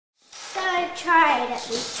to try it at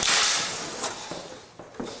least.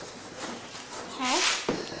 Okay.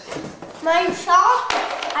 My sock,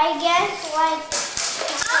 I guess, like.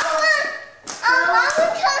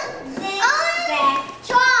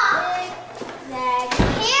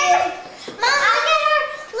 Here, Mom, look at her.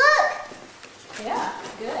 Look. Yeah,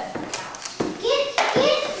 good. Get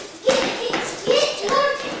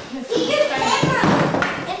your camera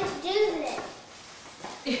and do this.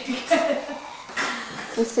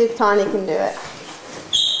 Let's see if Tawny can do it.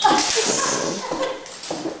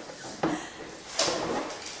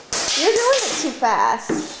 You're doing it too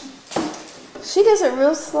fast. She does it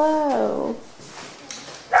real slow.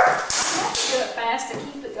 I have to do it fast to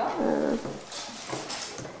keep it going.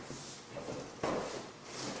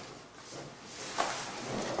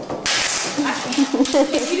 Can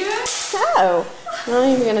you do it? No, I'm not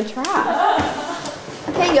even gonna try.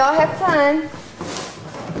 Okay, y'all have fun.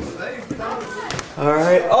 All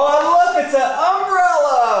right. Oh, look, it's an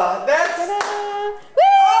umbrella. That's.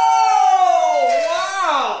 Oh,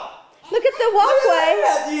 wow. Look at the walkway. Look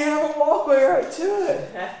at that. You have a walkway right to it.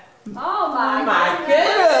 Oh my Look goodness.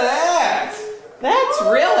 at that. That's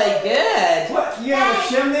really good. What? You have a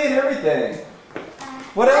chimney and everything.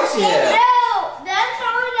 What else you have? No, that's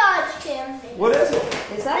our Dodge Camry. What is it?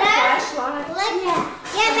 Is that a flashlight? Look,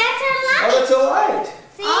 yeah, that's our light. Oh, it's a light.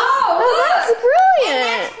 See? Oh, that's And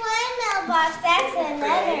brilliant. that's one mailbox. That's another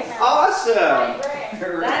mailbox. Awesome.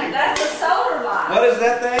 That's a solar light. What is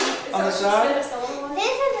that thing on the side? This is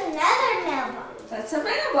another mailbox. That's a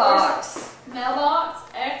mailbox. Mailbox,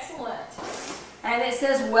 excellent. And it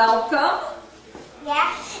says welcome.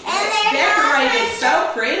 Yeah. And It's there's decorated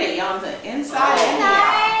so pretty on the inside and the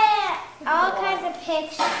outside. all kinds of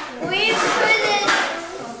pictures. We put it.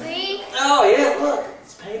 Oh, yeah, look.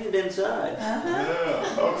 It's painted inside.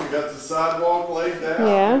 Yeah. Oh, we got the sidewalk laid down.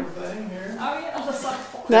 Yeah. And everything here. Oh yeah, the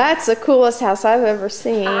sidewalk. That's the coolest house I've ever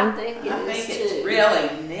seen. I think it I is think too. it's really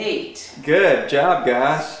neat. Good job,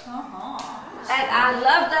 guys. And I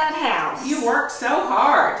love that house. You worked so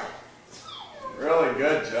hard. Really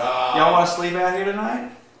good job. Y'all want to sleep out here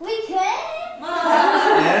tonight? We could.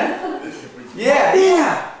 Yeah? Yeah,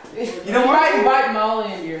 yeah. You know what? Invite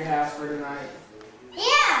Molly into your house for tonight.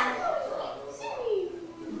 Yeah.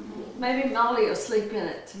 Maybe Molly will sleep in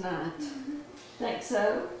it tonight. Think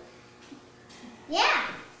so? Yeah.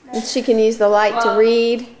 And she can use the light to Well,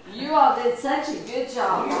 read. You all did such a good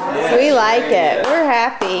job. Yeah, We like very it. good. We're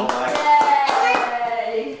happy. All right.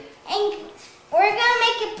 Yay! And we're gonna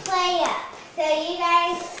make it play up. So you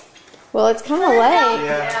guys. Well, it's kind of late. Yeah.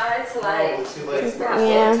 Yeah, it's late. Oh, it's too late. It's about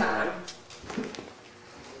Yeah. bedtime.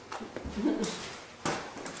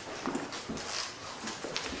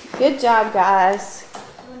 Good job, guys.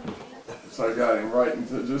 So I got him right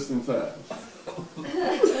just in time. Is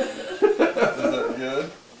that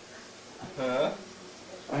good? Huh?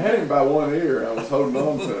 I had him by one ear. I was holding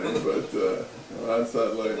on to him, but I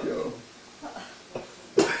decided to let him go.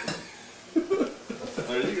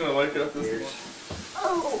 Are you gonna wake up this?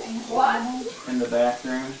 What? In the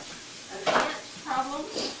bathroom. Problem?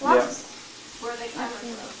 Yep. Where are they coming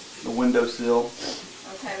from? The windowsill.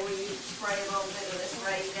 Okay, will you spray a little bit of this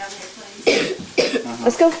rain down here, please?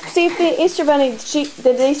 Let's go see if the Easter Bunny,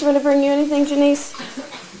 did the Easter Bunny bring you anything, Janice?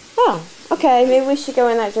 Oh, okay, maybe we should go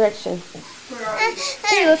in that direction.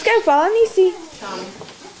 Here, let's go, follow Niecy.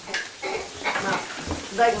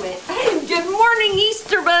 Hey, good morning,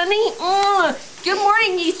 Easter Bunny. Good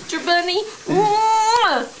morning, Easter Bunny.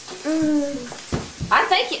 I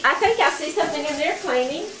think I see something in there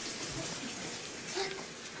cleaning.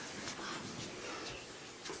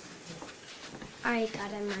 I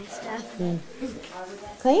got in my stuff.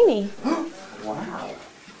 Cleaning. Wow.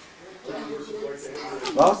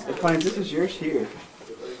 Boss, the plane, this is yours here.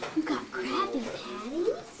 You got Krabby Patties?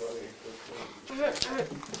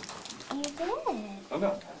 You did. Oh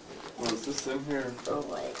no. Was this in here?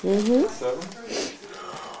 Mm-hmm. 7?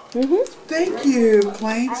 Mm-hmm. Thank you,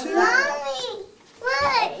 plane, sir.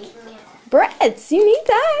 Mommy, look. Breads, you need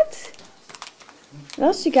that. What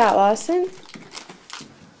else you got, Lawson?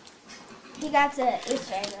 He got the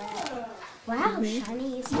Easter egg. Wow,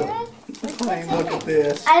 shiny Easter egg. Plane, look at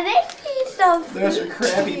this. I think he's so Those are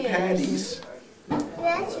Krabby Patties,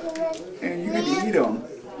 That's good. and you can eat them.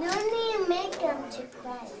 You need to make them to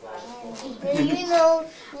Krabby Patties. But you don't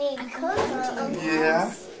need to cook them.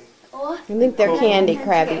 Yeah. I think they're candy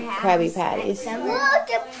Krabby Patties. Look,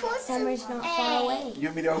 the Summer's not far away. You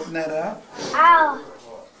want me to open that up? Ow.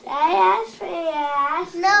 I asked for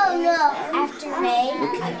your No. After May, I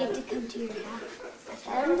get to come to your house.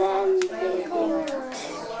 And then they go.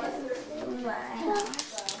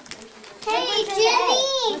 Hey,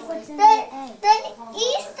 Jenny! The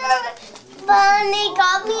Easter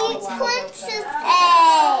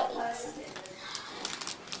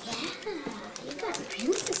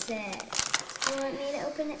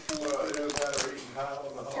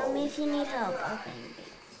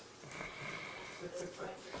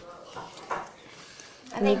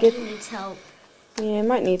I think he needs help. Yeah,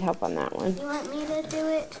 might need help on that one. You want me to do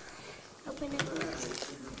it? Open it.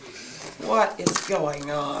 What is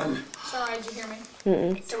going on? Sorry, did you hear me?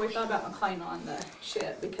 Mm-mm. So we thought about McLean on the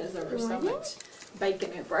ship because there was so much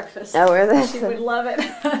bacon at breakfast. Oh, where that's She would love it.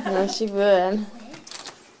 No, she would.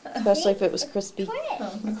 Especially if it was crispy.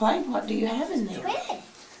 McLean, what do you have in there?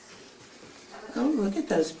 Oh, look at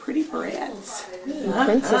those pretty breads.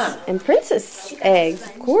 And princess eggs,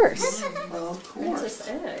 of course. Well, of course. Princess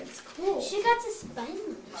eggs. Cool. She got a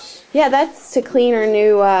sponge. Yeah, that's to clean her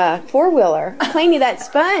new four-wheeler. Cleaning that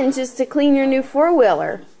sponge is to clean your new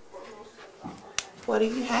four-wheeler. What do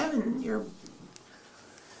you have in your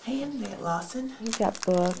hand there, Lawson? You got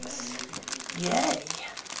books, Yay.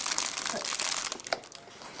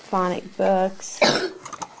 phonic books.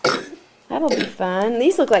 That'll be fun.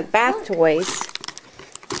 These look like bath toys.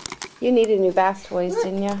 You needed new bath toys,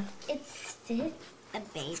 didn't you? It's a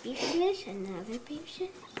baby fish, another baby fish,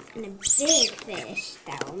 and a big fish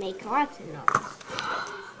that will make lots of noise.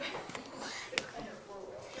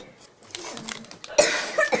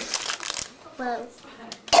 Well,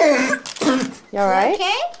 You alright?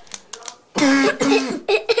 okay?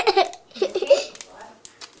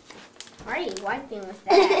 Why are you wiping with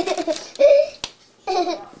that?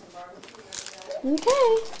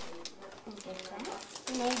 Okay.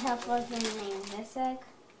 Need help opening this egg?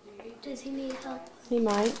 Does he need help? You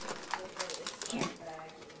might. Here.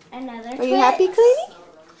 Another Are you happy cleaning?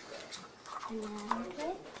 Another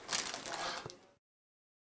plate.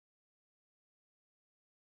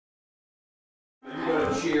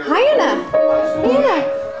 Hi, Anna. Anna.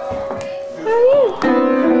 How are you?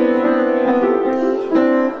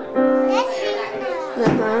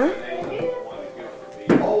 Uh-huh.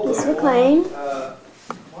 Miss McLean.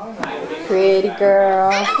 Pretty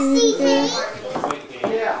girl.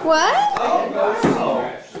 What?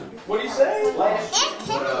 What do you say?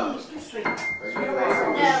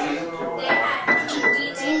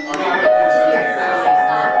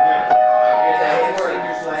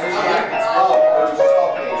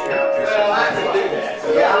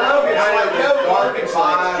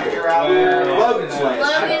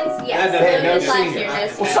 Logan's, yes. Logan's last year, no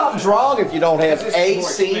Well, something's wrong if you don't have a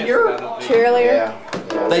senior. Cheerleader?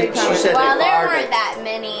 She said Well, they there fired weren't that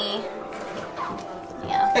many.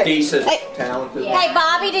 Yeah. a decent, talented. Hey,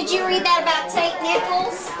 Bobby, did you read that about St.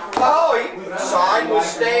 Nichols? Oh, he signed with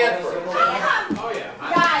Stanford.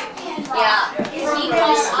 Yeah. He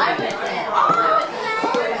called, I went there.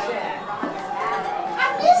 I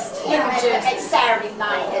missed him at Saturday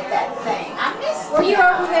night at that thing. I missed him. Were you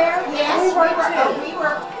over there? Yes, we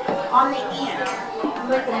were on the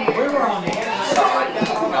end. We were on the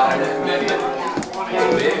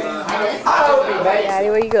Daddy,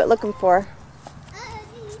 what are you looking for?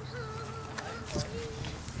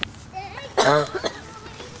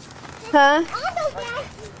 Huh?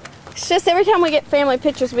 It's just every time we get family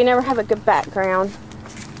pictures, we never have a good background.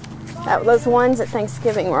 Those ones at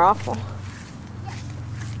Thanksgiving were awful.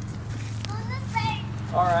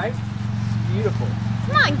 All right. Beautiful.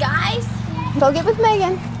 Come on, guys. Go get with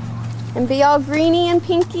Megan and be all greeny and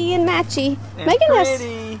pinky and matchy. And Megan has.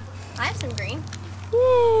 pretty. I have some green.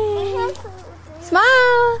 Yay!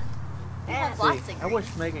 Smile. I have lots of I wish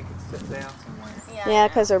Megan could sit down somewhere. Yeah,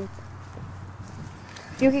 because her.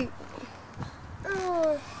 You could.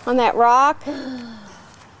 On that rock.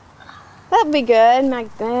 That'd be good,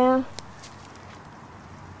 Magda.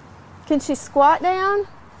 Can she squat down?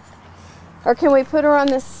 Or can we put her on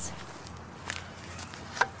this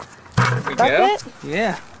There we bucket? go.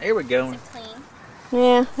 Yeah, there we go. clean.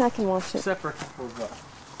 Yeah, I can wash it. Except for a couple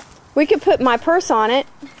of We could put my purse on it.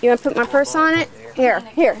 You want to put my purse on it? Here.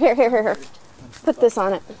 Put this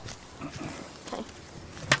on it. Okay.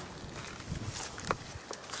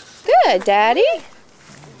 Good, Daddy.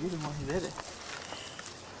 You're the one who did it.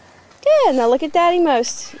 Good. Now look at Daddy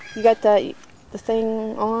most. You got the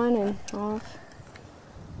thing on and off.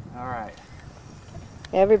 All right.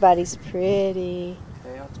 Everybody's pretty.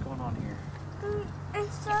 Okay, what's going on here?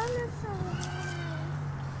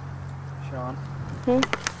 Sean?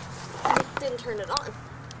 I didn't turn it on.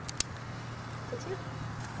 Did you?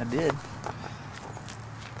 I did.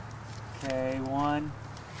 Okay, 1,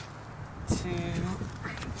 2,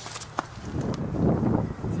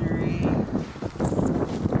 3.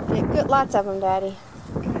 Yeah, good. Lots of them, Daddy.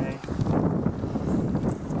 Okay.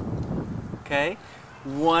 Okay.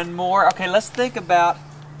 One more. Okay, let's think about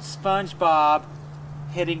SpongeBob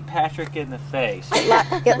hitting Patrick in the face.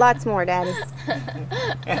 Get lots more, Daddy.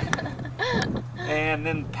 And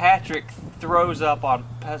then Patrick throws up on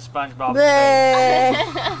SpongeBob's Bleh.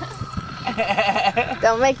 face.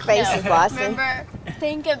 Don't make faces, Lawson. Remember,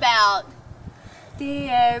 think about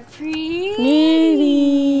they're pretty.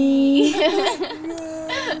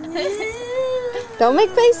 Don't make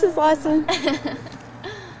faces, Lawson.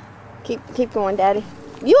 Keep going, Daddy.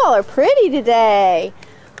 You all are pretty today.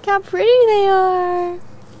 Look how pretty they are.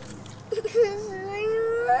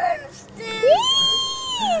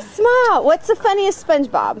 Smile. What's the funniest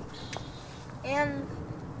SpongeBob?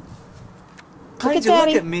 Why did you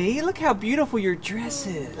Daddy. look at me? Look how beautiful your dress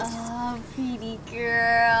is. Oh, pretty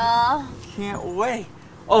girl. Can't wait.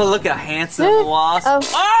 Oh, look how handsome Lawson. Oh.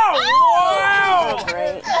 Oh, wow!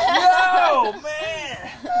 Great. No, man!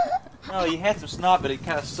 Oh, you had some snot, but it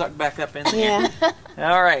kind of sucked back up in there.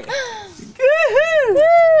 Yeah. All right. Woo!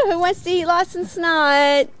 Who wants to eat Lawson's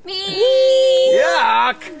snot? Me.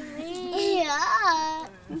 Yuck! Yeah.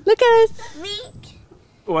 Look at us. Me.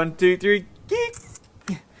 1, 2, 3, geek.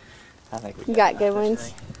 I think we You got good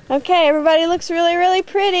ones. Okay, everybody looks really, really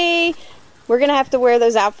pretty. We're going to have to wear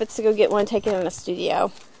those outfits to go get one taken in a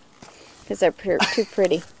studio. Because they're too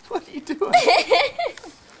pretty. What are you doing?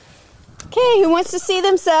 Okay, who wants to see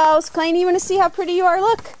themselves? Clayton, you want to see how pretty you are?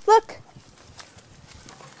 Look, look.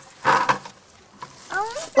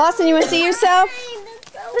 Lawson, you want to see yourself?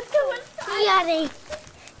 Let's go inside.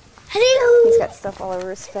 He's got stuff all over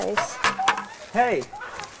his face. Hey.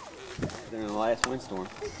 During the last windstorm.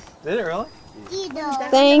 Did it really?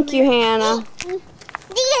 Thank you, Hannah.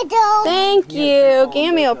 Thank you.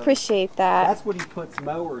 Gammie will appreciate that. That's what he puts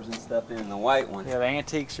mowers and stuff in the white one. Yeah, the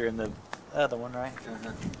antiques are in the other one, right?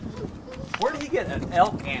 Where did he get an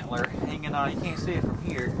elk antler hanging on? You can't see it from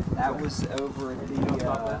here. That was over at the,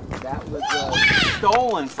 that was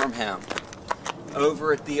stolen from him.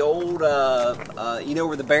 Over at the old, you know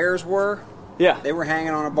where the bears were? Yeah. They were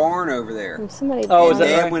hanging on a barn over there. Somebody Oh, is that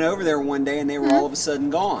Dad right? went over there one day and they were all of a sudden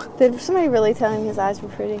gone. Did somebody really tell him his eyes were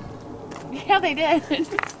pretty? Yeah, they did.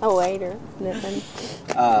 Oh, waiter. Nothing.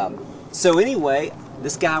 So anyway,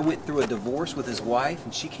 this guy went through a divorce with his wife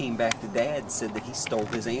and she came back to Dad and said that he stole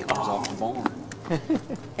his antlers off the barn.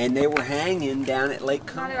 And they were hanging down at Lake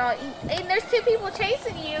Not Common. at all. Aiden, there's two people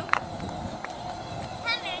chasing you.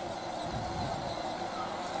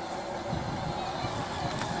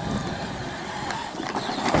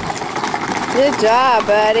 Good job,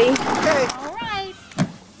 buddy. All right.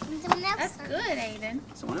 That's good, Aiden.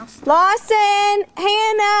 Someone else? Lawson,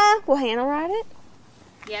 Hannah. Will Hannah ride it?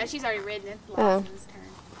 Yeah, she's already ridden it. Oh. Lawson's turn.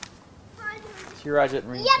 She rides it in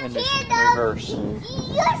reverse. Your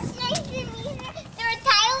snakes in here. There are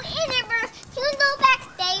tile in it. Soon go back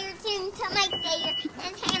there, soon to my there.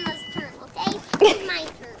 And Hannah's turn, okay? It's my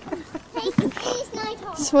turn. Okay? Please, my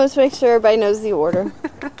turn. Just wants to make sure everybody knows the order.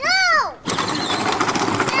 Go!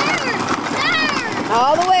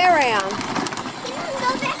 All the way around. Soon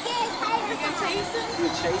go back there. You gonna chase him? You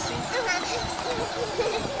chase him?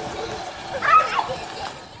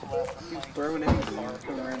 He's throwing it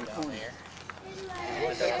coming around the corner.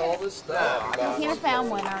 All this stuff. Hannah found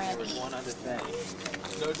one already. One other thing.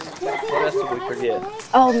 What else did we forget?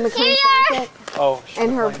 Oh, McLean's blanket. Oh,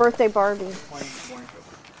 And her birthday Barbie.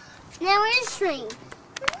 Now we're string.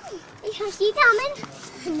 Is she coming?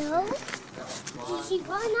 No. Is she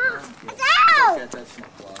going off? Ow!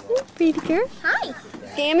 Pretty girl. Hi.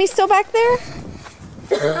 Gammie's still back there?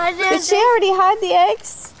 Did she already hide the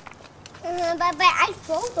eggs? But I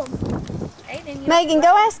sold them. Aiden, Megan,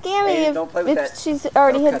 go ask Gammie Hey, don't play with if that. she's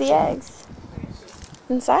already They'll hid the cut you. eggs.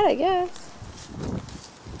 Inside, I guess.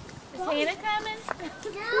 is Hannah coming?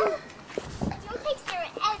 No. Don't take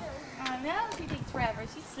forever. I know, she takes forever.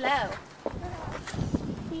 She's slow.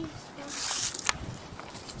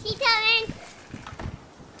 She's coming.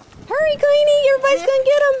 Hurry, Cleanie, everybody's gonna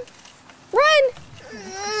get them. Run!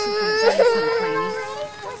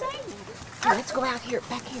 Let's go out here,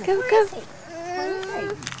 back here. Go, go.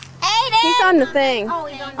 Aiden. He's on the thing. Oh,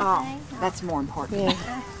 he's on the thing. That's more important.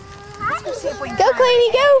 Yeah. Go,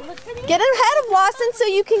 Cleanie, go. Get ahead of Lawson so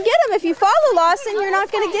you can get him. If you follow Lawson, you're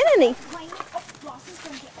not going to get any.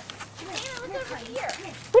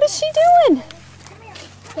 What is she doing?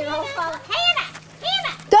 They're all follow. Hannah!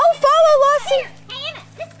 Hannah! Don't follow Lawson. Hannah!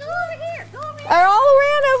 Let's go over here. Go over here. They're all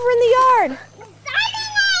around over in the yard.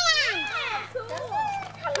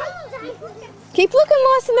 Keep looking,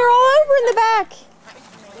 Lawson. They're all over in the back.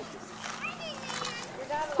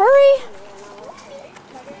 Hurry.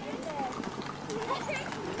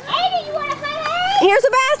 Aiden, you want to play? Here's a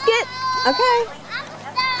basket. Okay.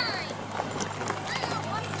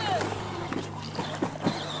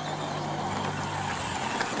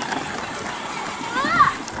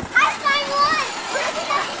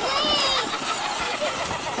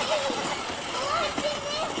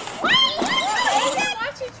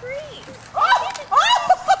 Watch your tree.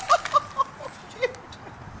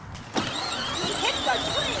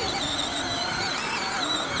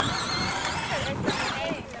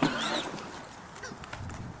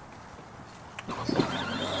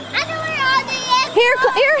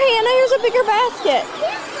 basket.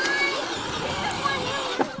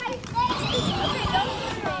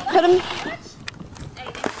 Put them.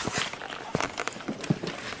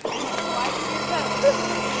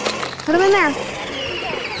 Put them in there.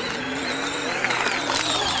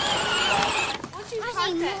 Once you park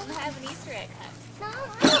that and have an Easter egg hunt.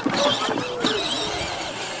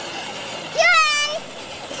 Yay!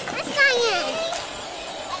 I saw it.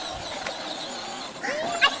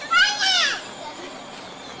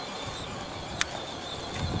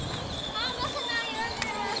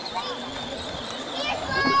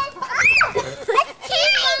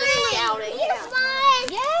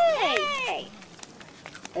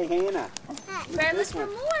 Hey, Hannah. Better look for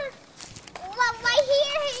more. Well, right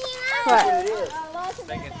here, What?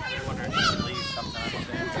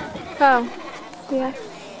 Oh, yeah.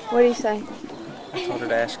 What do you say? I told her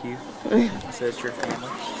to ask you. I said it's your family.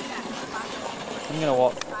 I'm gonna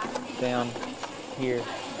walk down here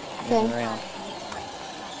and around.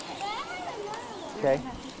 Okay.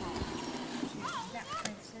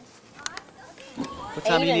 What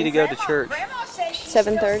time do you need to go to church?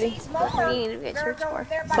 7:30. What do you need to be at church for?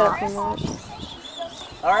 Set up for lunch.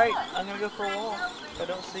 All right, I'm gonna go for a walk. If I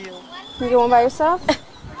don't see you. You going by yourself?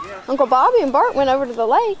 Uncle Bobby and Bart went over to the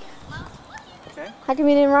lake. Okay. How come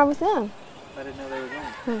you didn't ride with them? I didn't know they were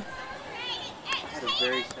going. That is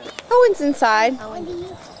very sad. Owen's inside.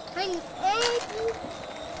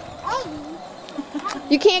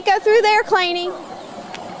 You can't go through there, Claney.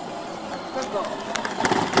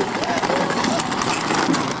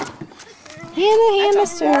 Hannah,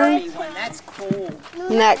 sir. That's cool.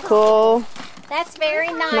 Isn't that cool? That's very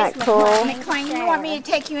nice. Isn't that cool? McLean, you want me to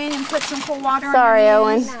take you in and put some cold water on Sorry, your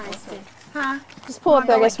Owen. knees? Huh? Just pull up,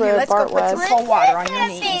 I guess, where Let's Bart go put was. some cold water on your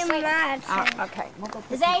knees. Okay. We'll go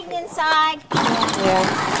put Is Aiden inside? Yeah.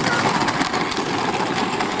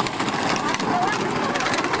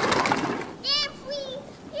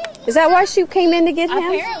 Is that why she came in to get him?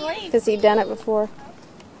 Apparently. Because he'd done it before.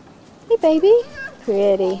 Hey, baby.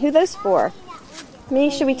 Pretty. Who those for? Me?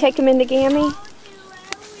 Should we take him into Gammie?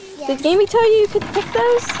 Yes. Did Gammie tell you you could pick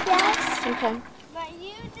those? Yes. Okay. But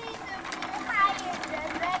you need to hire the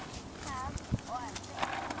red stuff.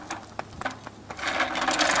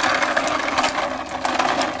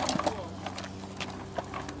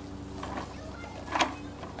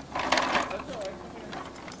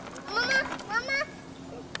 Mama,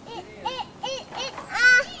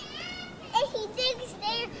 if he digs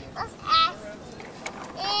there, let's ask.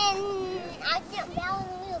 And I'll jump down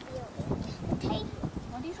and we'll be okay.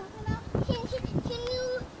 What are you talking about? Can you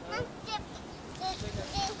not dip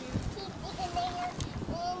keep digging there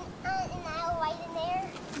and I'll ride in there?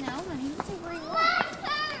 No, honey, you stay where you are.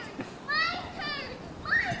 My turn!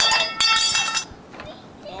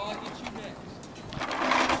 I'll get you next.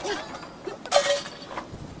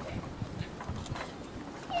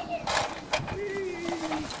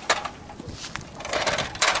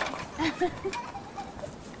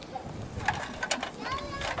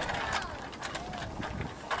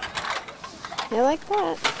 I like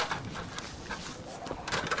that.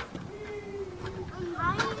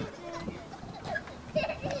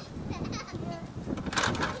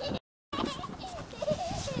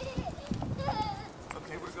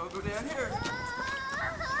 Okay, we're gonna go down here.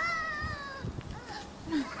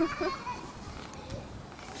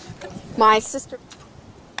 My sister.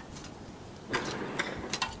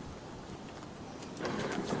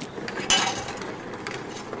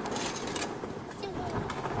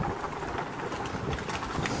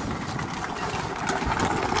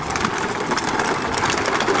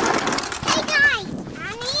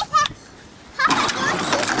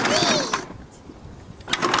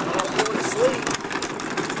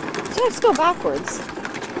 Let's go backwards.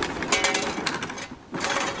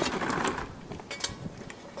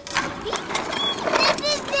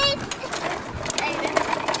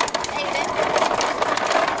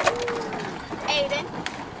 Aiden,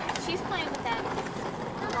 she's playing with that.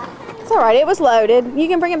 It's all right. It was loaded. You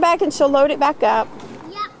can bring it back and she'll load it back up.